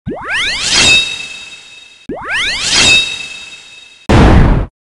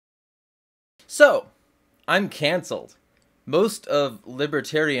So, I'm cancelled. Most of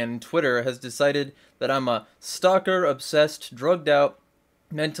libertarian Twitter has decided that I'm a stalker, obsessed, drugged out,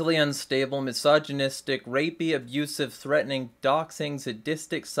 mentally unstable, misogynistic, rapey, abusive, threatening, doxing,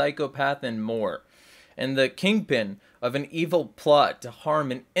 sadistic psychopath, and more. And the kingpin of an evil plot to harm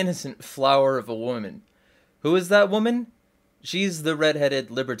an innocent flower of a woman. Who is that woman? She's the Red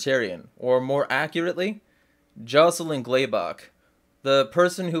Headed Libertarian, or more accurately, Jocelyn Glabach. The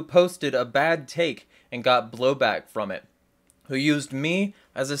person who posted a bad take and got blowback from it, who used me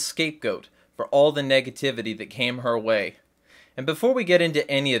as a scapegoat for all the negativity that came her way. And before we get into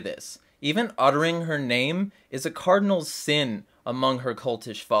any of this, even uttering her name is a cardinal sin among her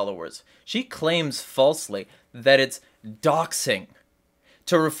cultish followers. She claims falsely that it's doxing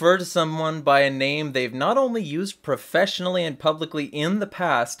to refer to someone by a name they've not only used professionally and publicly in the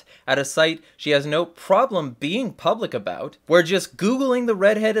past at a site she has no problem being public about, where just Googling the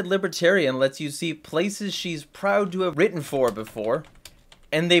Red-Headed Libertarian lets you see places she's proud to have written for before,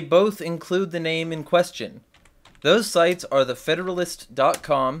 and they both include the name in question. Those sites are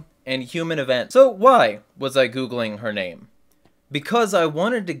thefederalist.com and Human Events. So why was I Googling her name? Because I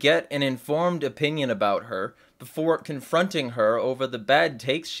wanted to get an informed opinion about her before confronting her over the bad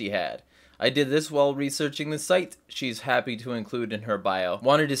takes she had. I did this while researching the site she's happy to include in her bio.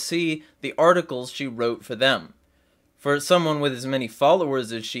 Wanted to see the articles she wrote for them. For someone with as many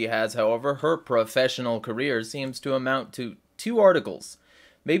followers as she has, however, her professional career seems to amount to 2 articles.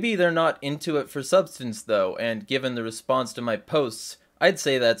 Maybe they're not into it for substance though, and given the response to my posts, I'd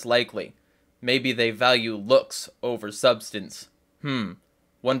say that's likely. Maybe they value looks over substance.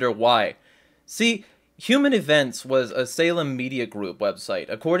 Wonder why. See, Human Events was a Salem Media Group website.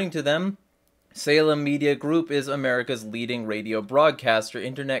 According to them, Salem Media Group is America's leading radio broadcaster,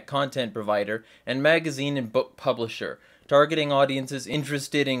 internet content provider, and magazine and book publisher, targeting audiences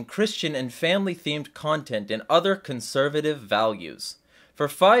interested in Christian and family-themed content and other conservative values. For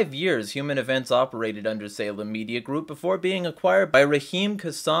 5 years, Human Events operated under Salem Media Group before being acquired by Raheem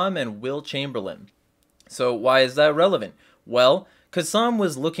Kassam and Will Chamberlain. So why is that relevant? Well, Kassam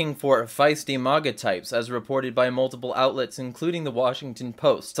was looking for feisty MAGA types, as reported by multiple outlets, including the Washington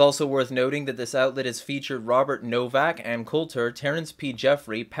Post. It's also worth noting that this outlet has featured Robert Novak, Ann Coulter, Terrence P.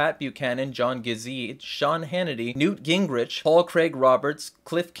 Jeffrey, Pat Buchanan, John Gazee, Sean Hannity, Newt Gingrich, Paul Craig Roberts,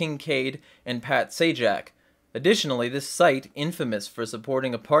 Cliff Kincaid, and Pat Sajak. Additionally, this site, infamous for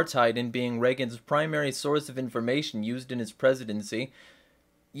supporting apartheid and being Reagan's primary source of information used in his presidency.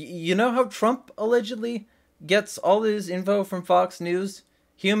 You know how Trump allegedly gets all his info from Fox News?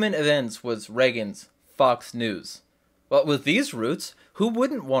 Human Events was Reagan's Fox News. But with these roots, who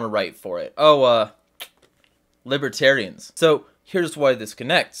wouldn't want to write for it? Oh, libertarians. So here's why this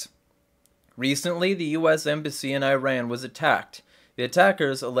connects. Recently, the U.S. Embassy in Iran was attacked. The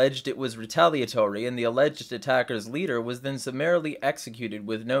attackers alleged it was retaliatory, and the alleged attacker's leader was then summarily executed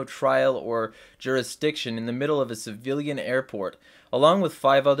with no trial or jurisdiction in the middle of a civilian airport, along with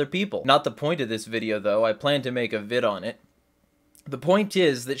 5 other people. Not the point of this video, though. I plan to make a vid on it. The point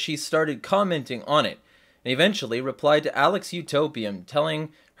is that she started commenting on it, and eventually replied to Alex Utopium,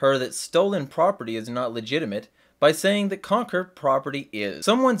 telling her that stolen property is not legitimate, by saying that conquered property is.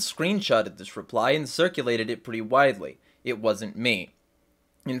 Someone screenshotted this reply and circulated it pretty widely. It wasn't me.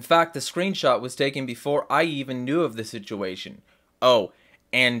 In fact, the screenshot was taken before I even knew of the situation. Oh,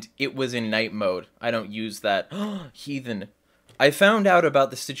 and it was in night mode. I don't use that. Heathen. I found out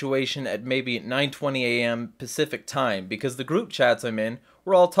about the situation at maybe 9:20 a.m. Pacific time because the group chats I'm in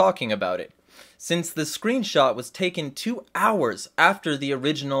were all talking about it. Since the screenshot was taken 2 hours after the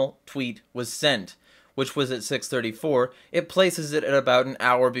original tweet was sent, which was at 6:34, it places it at about an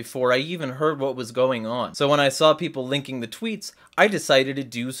hour before I even heard what was going on. So when I saw people linking the tweets, I decided to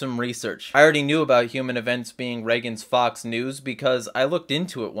do some research. I already knew about Human Events being Reagan's Fox News because I looked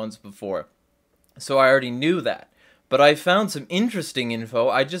into it once before. So I already knew that. But I found some interesting info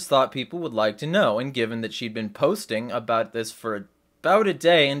I just thought people would like to know, and given that she'd been posting about this for about a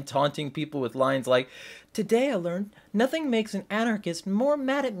day and taunting people with lines like, "Today I learned nothing makes an anarchist more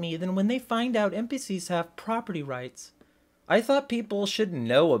mad at me than when they find out NPCs have property rights." I thought people should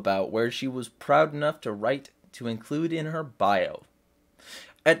know about where she was proud enough to write to include in her bio.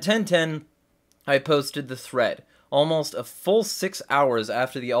 At 10:10, I posted the thread, almost a full 6 hours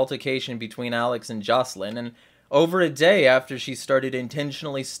after the altercation between Alex and Jocelyn, and over a day after she started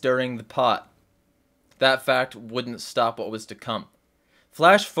intentionally stirring the pot. That fact wouldn't stop what was to come.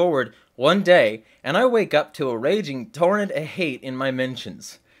 Flash forward one day, and I wake up to a raging torrent of hate in my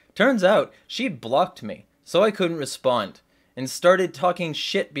mentions. Turns out, she'd blocked me, so I couldn't respond, and started talking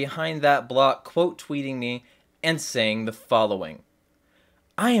shit behind that block, quote-tweeting me, and saying the following.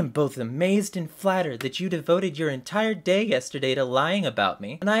 I am both amazed and flattered that you devoted your entire day yesterday to lying about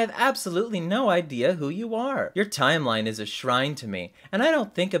me, and I have absolutely no idea who you are. Your timeline is a shrine to me, and I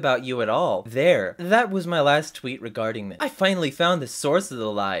don't think about you at all. There. That was my last tweet regarding this. I finally found the source of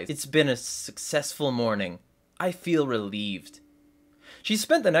the lies. It's been a successful morning. I feel relieved. She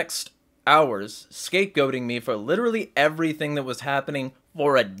spent the next hours scapegoating me for literally everything that was happening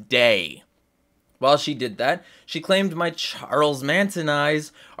for a day. While she did that, she claimed my Charles Manson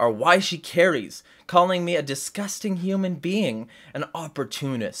eyes are why she carries, calling me a disgusting human being, an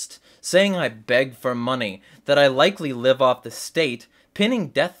opportunist, saying I beg for money, that I likely live off the state, pinning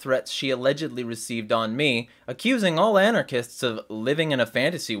death threats she allegedly received on me, accusing all anarchists of living in a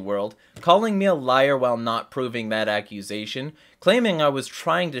fantasy world, calling me a liar while not proving that accusation, claiming I was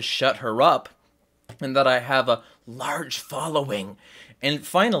trying to shut her up, and that I have a large following, and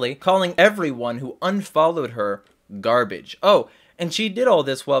finally calling everyone who unfollowed her garbage. Oh, and she did all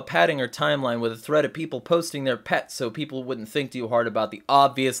this while padding her timeline with a thread of people posting their pets so people wouldn't think too hard about the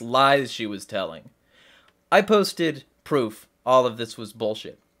obvious lies she was telling. I posted proof all of this was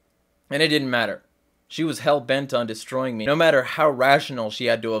bullshit, and it didn't matter. She was hell-bent on destroying me, no matter how rational she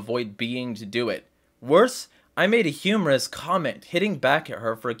had to avoid being to do it. Worse, I made a humorous comment hitting back at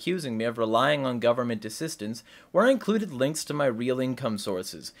her for accusing me of relying on government assistance, where I included links to my real income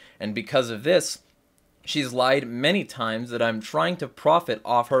sources, and because of this, she's lied many times that I'm trying to profit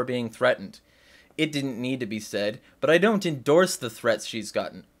off her being threatened. It didn't need to be said, but I don't endorse the threats she's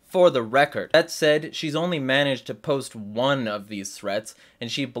gotten. For the record. That said, she's only managed to post one of these threats,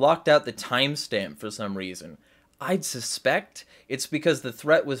 and she blocked out the timestamp for some reason. I'd suspect it's because the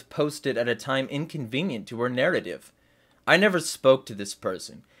threat was posted at a time inconvenient to her narrative. I never spoke to this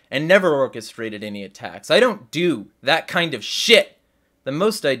person, and never orchestrated any attacks. I don't do that kind of shit! The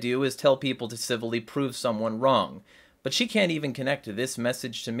most I do is tell people to civilly prove someone wrong. But she can't even connect this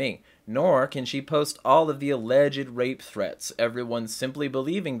message to me, nor can she post all of the alleged rape threats, everyone simply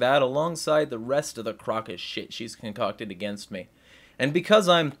believing that alongside the rest of the crock of shit she's concocted against me. And because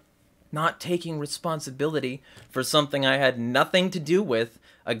I'm not taking responsibility for something I had nothing to do with,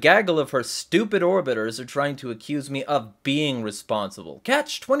 a gaggle of her stupid orbiters are trying to accuse me of being responsible.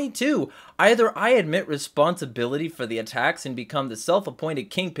 Catch-22! Either I admit responsibility for the attacks and become the self-appointed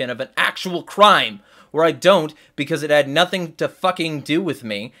kingpin of an actual crime, or I don't because it had nothing to fucking do with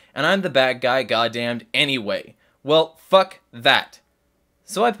me, and I'm the bad guy goddamned anyway. Well, fuck that.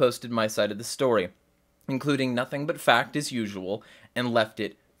 So I posted my side of the story, including nothing but fact as usual, and left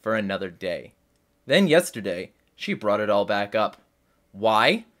it for another day. Then yesterday, she brought it all back up.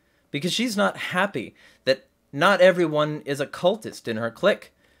 Why? Because she's not happy that not everyone is a cultist in her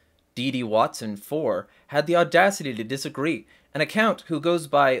clique. Dee Watson 4 had the audacity to disagree. An account who goes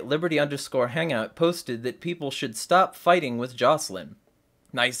by liberty_hangout posted that people should stop fighting with Jocelyn.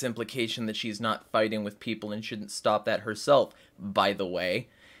 Nice implication that she's not fighting with people and shouldn't stop that herself, by the way.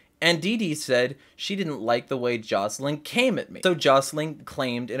 And Dee said she didn't like the way Jocelyn came at me. So Jocelyn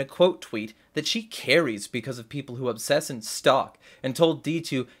claimed in a quote tweet that she carries because of people who obsess and stalk, and told Dee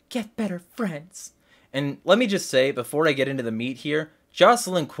to get better friends. And let me just say, before I get into the meat here,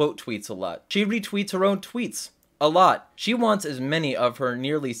 Jocelyn quote tweets a lot. She retweets her own tweets. A lot. She wants as many of her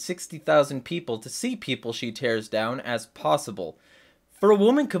nearly 60,000 people to see people she tears down as possible. For a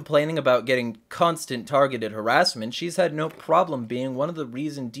woman complaining about getting constant targeted harassment, she's had no problem being one of the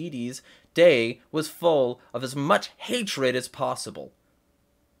reasons Dee's day was full of as much hatred as possible.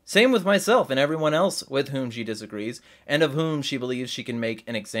 Same with myself and everyone else with whom she disagrees, and of whom she believes she can make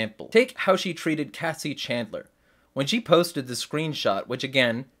an example. Take how she treated Cassie Chandler. When she posted the screenshot, which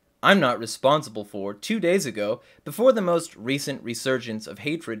again, I'm not responsible for, 2 days ago, before the most recent resurgence of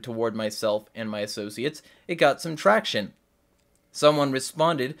hatred toward myself and my associates, it got some traction. Someone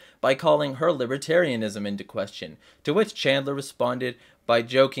responded by calling her libertarianism into question, to which Chandler responded by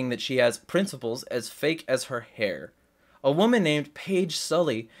joking that she has principles as fake as her hair. A woman named Paige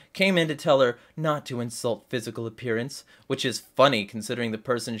Sully came in to tell her not to insult physical appearance, which is funny considering the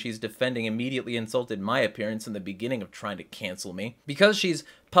person she's defending immediately insulted my appearance in the beginning of trying to cancel me. Because she's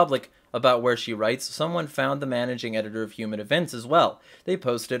public about where she writes, someone found the managing editor of Human Events as well. They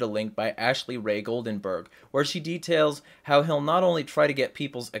posted a link by Ashley Ray Goldenberg, where she details how he'll not only try to get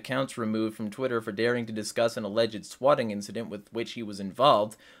people's accounts removed from Twitter for daring to discuss an alleged swatting incident with which he was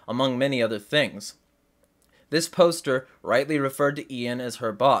involved, among many other things. This poster rightly referred to Ian as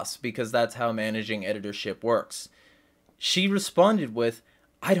her boss, because that's how managing editorship works. She responded with,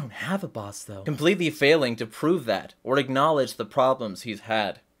 "I don't have a boss though," completely failing to prove that, or acknowledge the problems he's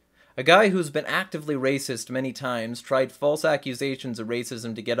had. A guy who's been actively racist many times, tried false accusations of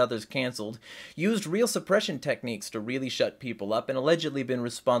racism to get others cancelled, used real suppression techniques to really shut people up, and allegedly been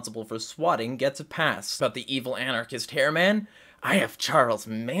responsible for swatting gets a pass. But the evil anarchist hairman? I have Charles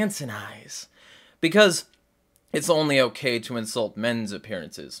Manson eyes. Because it's only okay to insult men's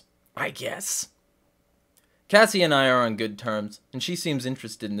appearances, I guess. Cassie and I are on good terms, and she seems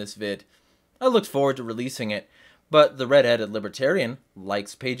interested in this vid. I looked forward to releasing it, but the Red Headed Libertarian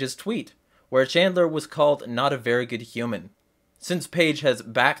likes Paige's tweet, where Chandler was called not a very good human. Since Paige has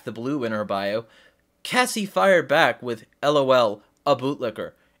back the blue in her bio, Cassie fired back with LOL, a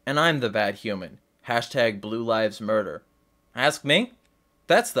bootlicker, and I'm the bad human. Hashtag Blue Lives Murder. Ask me?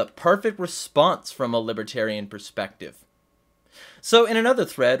 That's the perfect response from a libertarian perspective. So in another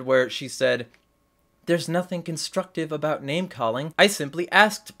thread where she said, "There's nothing constructive about name-calling," I simply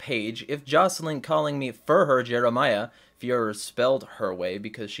asked Paige if Jocelyn calling me Furher Jeremiah, Führer spelled her way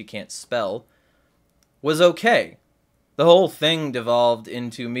because she can't spell, was okay. The whole thing devolved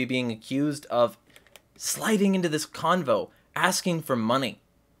into me being accused of sliding into this convo, asking for money.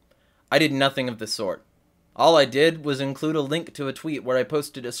 I did nothing of the sort. All I did was include a link to a tweet where I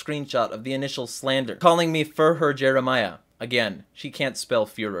posted a screenshot of the initial slander, calling me Furher Jeremiah. Again, she can't spell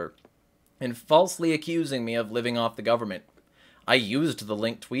Führer. And falsely accusing me of living off the government. I used the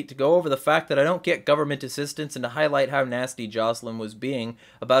linked tweet to go over the fact that I don't get government assistance and to highlight how nasty Jocelyn was being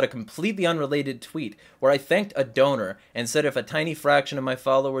about a completely unrelated tweet where I thanked a donor and said if a tiny fraction of my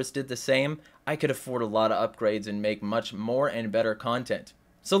followers did the same, I could afford a lot of upgrades and make much more and better content.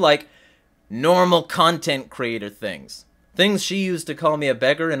 So like, normal content creator things. Things she used to call me a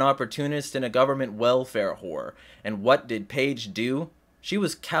beggar, an opportunist, and a government welfare whore. And what did Paige do? She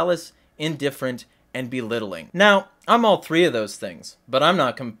was callous, indifferent, and belittling. Now, I'm all three of those things, but I'm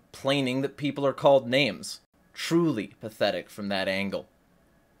not complaining that people are called names. Truly pathetic from that angle.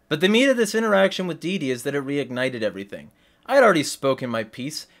 But the meat of this interaction with Dee Dee is that it reignited everything. I had already spoken my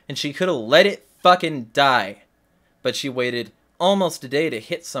piece, and she could have let it fucking die. But she waited almost a day to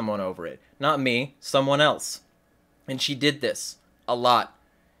hit someone over it. Not me, someone else. And she did this. A lot.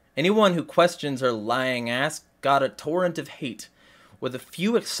 Anyone who questions her lying ass got a torrent of hate. With a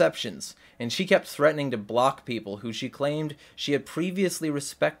few exceptions, and she kept threatening to block people who she claimed she had previously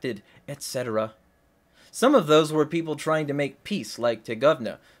respected, etc. Some of those were people trying to make peace, like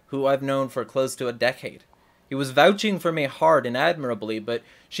Tegovna, who I've known for close to a decade. He was vouching for me hard and admirably, but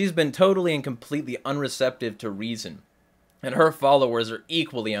she's been totally and completely unreceptive to reason. And her followers are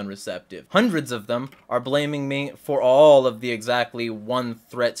equally unreceptive. Hundreds of them are blaming me for all of the exactly one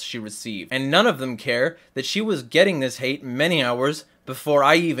threats she received. And none of them care that she was getting this hate many hours before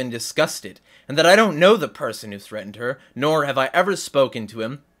I even discussed it, and that I don't know the person who threatened her, nor have I ever spoken to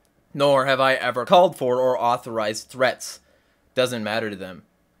him, nor have I ever called for or authorized threats. Doesn't matter to them.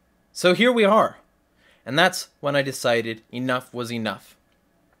 So here we are. And that's when I decided enough was enough.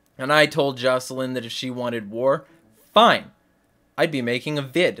 And I told Jocelyn that if she wanted war, fine. I'd be making a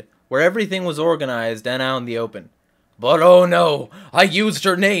vid where everything was organized and out in the open. But oh no, I used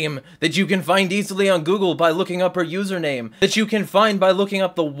her name that you can find easily on Google by looking up her username, that you can find by looking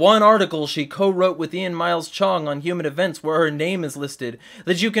up the one article she co-wrote with Ian Miles Chong on Human Events where her name is listed,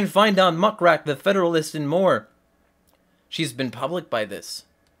 that you can find on Muckrack, The Federalist, and more. She's been public by this.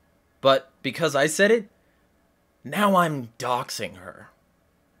 But because I said it, now I'm doxing her.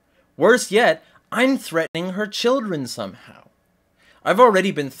 Worse yet, I'm threatening her children somehow. I've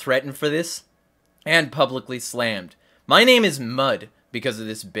already been threatened for this, and publicly slammed. My name is Mud because of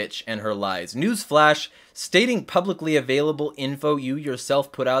this bitch and her lies. Newsflash, stating publicly available info you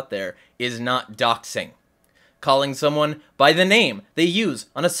yourself put out there is not doxing. Calling someone by the name they use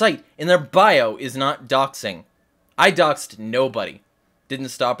on a site in their bio is not doxing. I doxed nobody. Didn't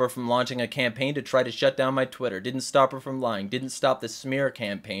stop her from launching a campaign to try to shut down my Twitter. Didn't stop her from lying. Didn't stop the smear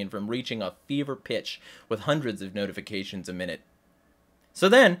campaign from reaching a fever pitch with hundreds of notifications a minute. So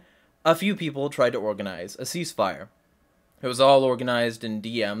then, a few people tried to organize a ceasefire. It was all organized in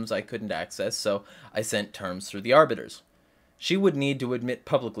DMs I couldn't access, so I sent terms through the arbiters. She would need to admit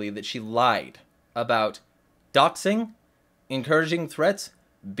publicly that she lied about doxing, encouraging threats,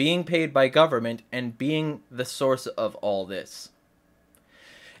 being paid by government, and being the source of all this.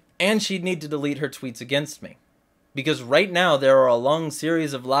 And she'd need to delete her tweets against me. Because right now there are a long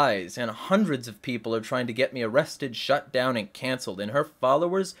series of lies, and hundreds of people are trying to get me arrested, shut down, and cancelled, and her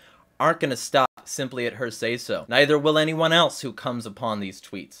followers aren't going to stop simply at her say-so. Neither will anyone else who comes upon these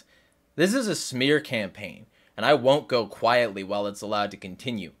tweets. This is a smear campaign, and I won't go quietly while it's allowed to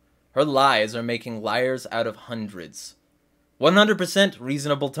continue. Her lies are making liars out of hundreds. 100%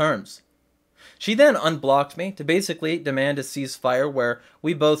 reasonable terms. She then unblocked me to basically demand a ceasefire where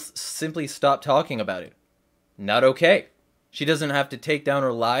we both simply stop talking about it. Not okay. She doesn't have to take down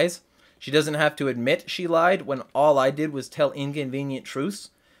her lies. She doesn't have to admit she lied when all I did was tell inconvenient truths.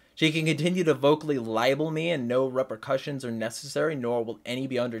 She can continue to vocally libel me and no repercussions are necessary, nor will any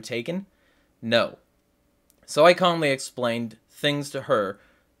be undertaken. No. So I calmly explained things to her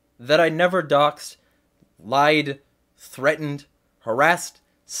that I never doxed, lied, threatened, harassed,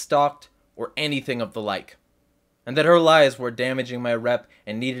 stalked, or anything of the like, and that her lies were damaging my rep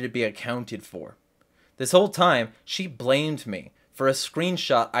and needed to be accounted for. This whole time, she blamed me for a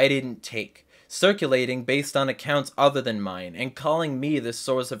screenshot I didn't take, circulating based on accounts other than mine, and calling me the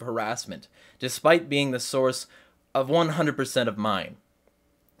source of harassment, despite being the source of 100% of mine.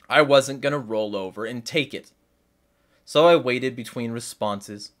 I wasn't gonna roll over and take it. So I waited between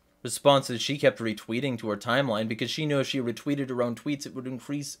responses she kept retweeting to her timeline because she knew if she retweeted her own tweets it would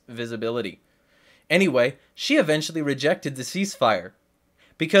increase visibility. Anyway, she eventually rejected the ceasefire.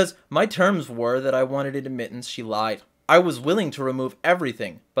 Because my terms were that I wanted admittance she lied. I was willing to remove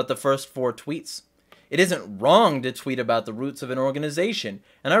everything but the first 4 tweets. It isn't wrong to tweet about the roots of an organization,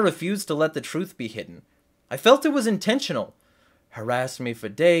 and I refused to let the truth be hidden. I felt it was intentional. Harass me for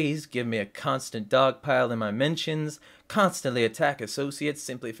days, give me a constant dogpile in my mentions, constantly attack associates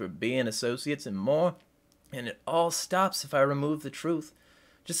simply for being associates and more. And it all stops if I remove the truth.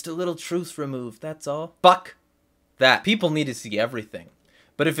 Just a little truth removed, that's all. Fuck that. People need to see everything.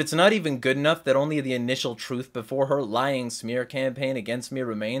 But if it's not even good enough that only the initial truth before her lying smear campaign against me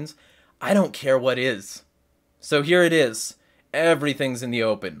remains, I don't care what is. So here it is. Everything's in the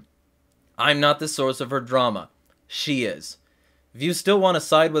open. I'm not the source of her drama. She is. If you still want to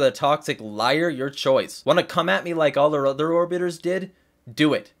side with a toxic liar, your choice. Want to come at me like all our other orbiters did?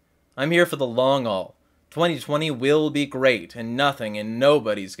 Do it. I'm here for the long haul. 2020 will be great, and nothing and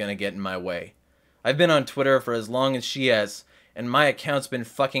nobody's gonna get in my way. I've been on Twitter for as long as she has, and my account's been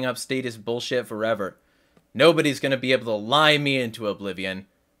fucking up status bullshit forever. Nobody's gonna be able to lie me into oblivion.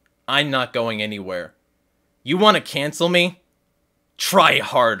 I'm not going anywhere. You want to cancel me? Try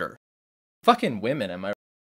harder. Fucking women, am I